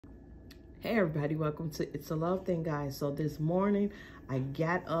Hey everybody, welcome to It's a Love Thing, guys. So this morning I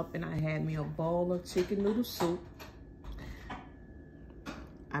got up and I had me a bowl of chicken noodle soup.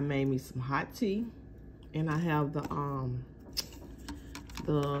 I made me some hot tea, and I have the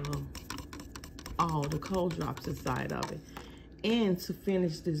cold drops inside of it. And to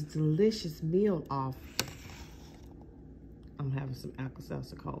finish this delicious meal off, I'm having some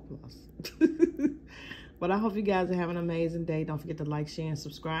Alka-Seltzer Cold Plus. But I hope you guys are having an amazing day. Don't forget to like, share, and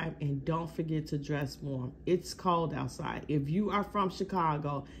subscribe. And don't forget to dress warm. It's cold outside. If you are from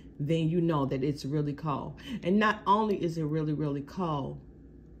Chicago, then you know that it's really cold. And not only is it really, really cold,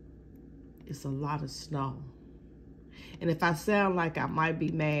 it's a lot of snow. And if I sound like I might be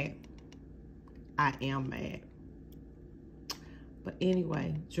mad, I am mad. But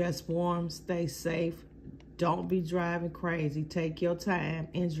anyway, dress warm, stay safe. Don't be driving crazy. Take your time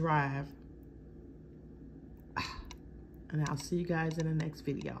and drive. And I'll see you guys in the next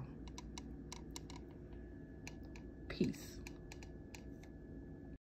video. Peace.